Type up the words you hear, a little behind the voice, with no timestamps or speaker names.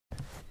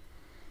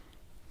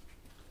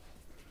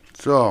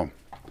So,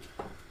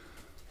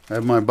 I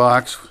have my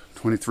box,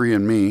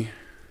 23andMe,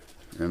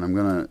 and I'm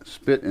going to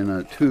spit in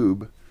a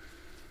tube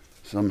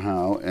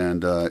somehow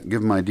and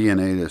give my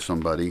DNA to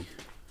somebody.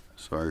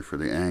 Sorry for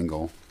the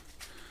angle.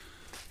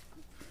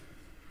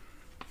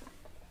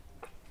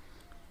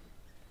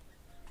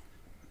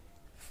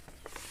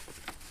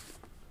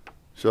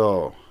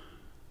 So,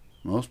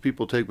 most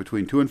people take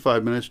between 2 and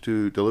 5 minutes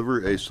to deliver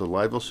a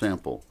salival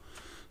sample.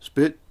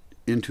 Spit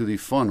into the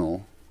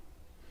funnel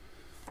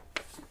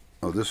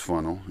of this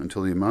funnel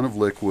until the amount of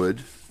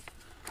liquid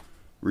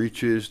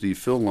reaches the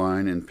fill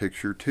line in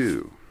picture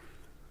 2.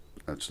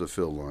 That's the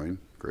fill line.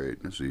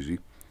 Great, that's easy.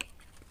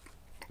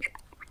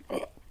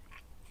 It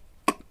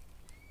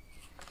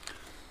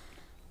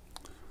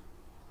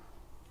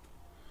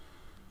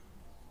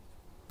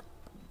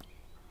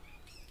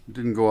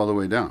didn't go all the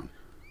way down.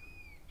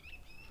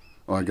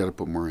 Oh, I got to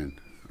put more in.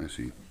 I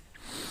see.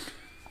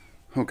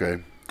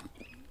 Okay.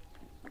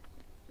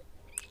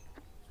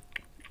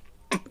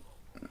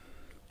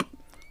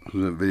 This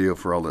is a video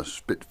for all the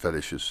spit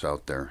fetishists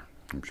out there.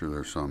 I'm sure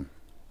there's some.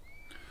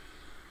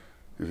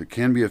 If it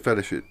can be a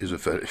fetish, it is a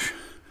fetish.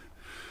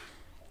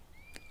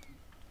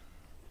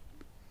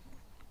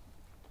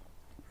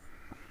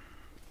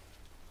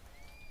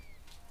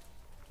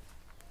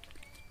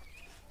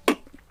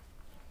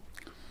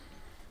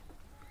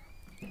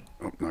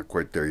 Oh, not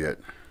quite there yet.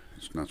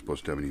 It's not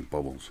supposed to have any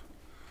bubbles.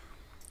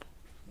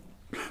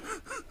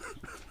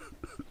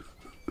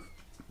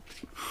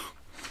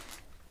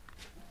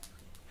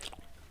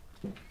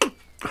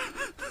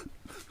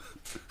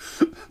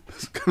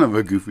 It's kind of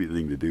a goofy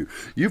thing to do.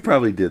 You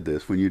probably did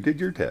this when you did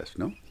your test,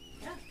 no?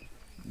 Yeah.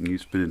 And you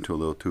spit into a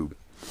little tube.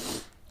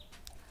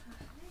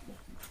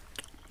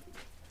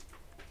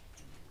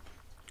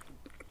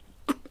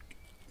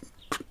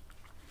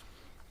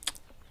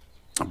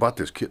 I bought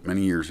this kit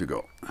many years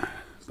ago,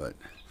 but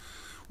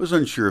was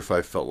unsure if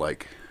I felt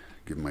like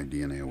giving my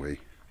DNA away.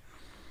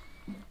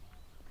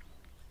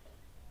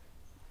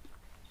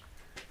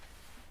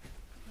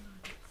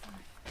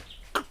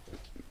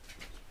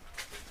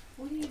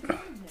 What are you doing there?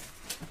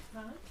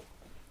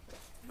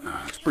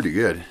 Huh? It's pretty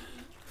good.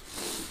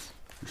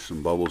 There's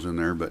some bubbles in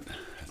there, but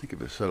I think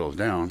if it settles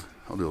down,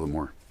 I'll do a little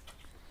more.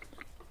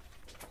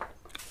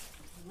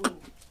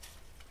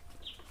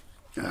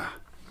 Yeah.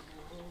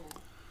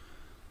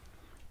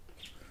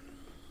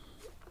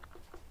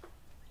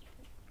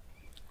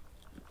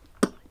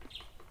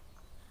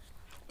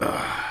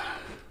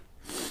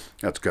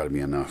 That's got to be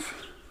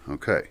enough.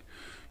 Okay,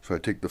 so I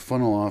take the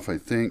funnel off, I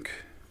think.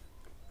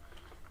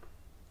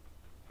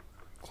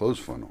 Close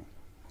funnel.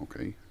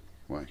 Okay,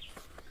 why?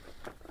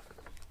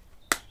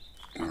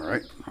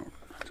 Alright, oh,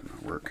 that did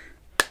not work.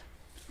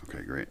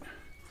 Okay, great.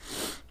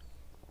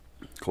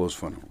 Close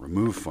funnel,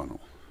 remove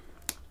funnel.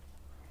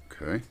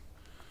 Okay,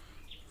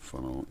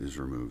 funnel is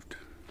removed.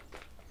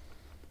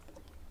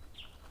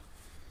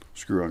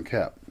 Screw on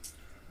cap. This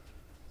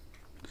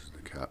is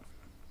the cap.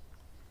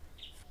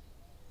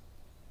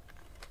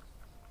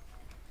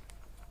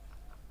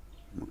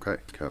 Okay,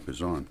 cap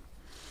is on.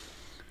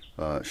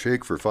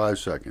 Shake for 5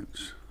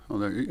 seconds. Oh,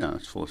 there, yeah,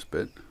 it's full of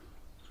spit.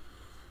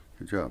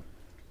 Good job.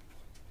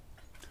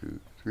 2,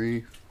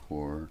 3,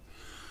 4,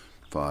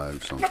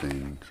 5,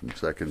 something, some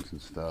seconds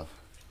and stuff.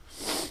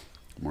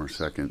 More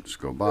seconds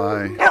go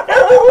by.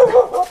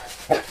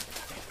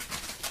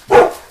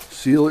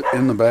 Seal it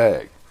in the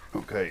bag.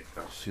 Okay,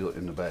 I'll seal it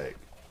in the bag.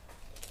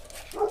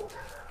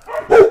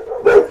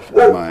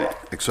 My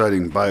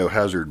exciting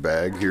biohazard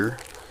bag here.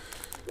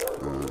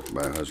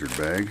 Biohazard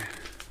bag.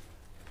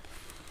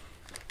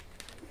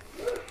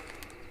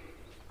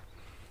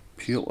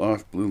 Peel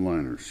off blue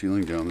liner,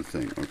 sealing down the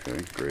thing. Okay,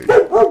 great.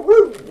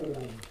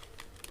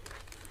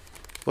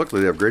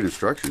 Luckily they have great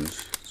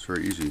instructions. It's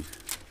very easy.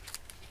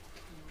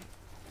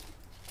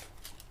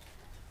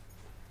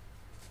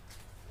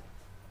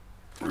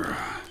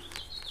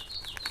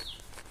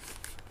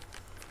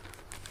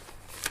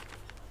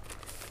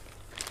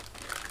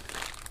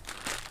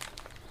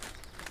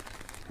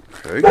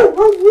 Okay.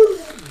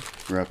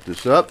 Wrap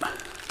this up.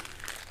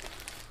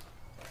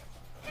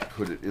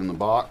 Put it in the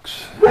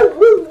box.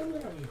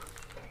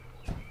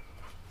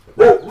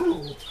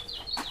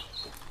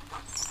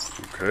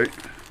 Okay.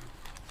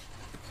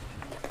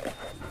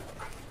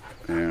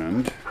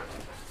 And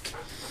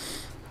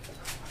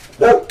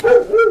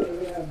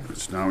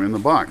it's now in the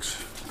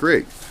box.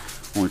 Great.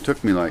 Only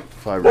took me like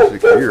 5 or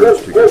 6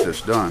 years to get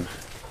this done.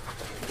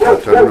 So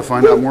I'm going to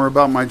find out more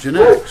about my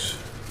genetics.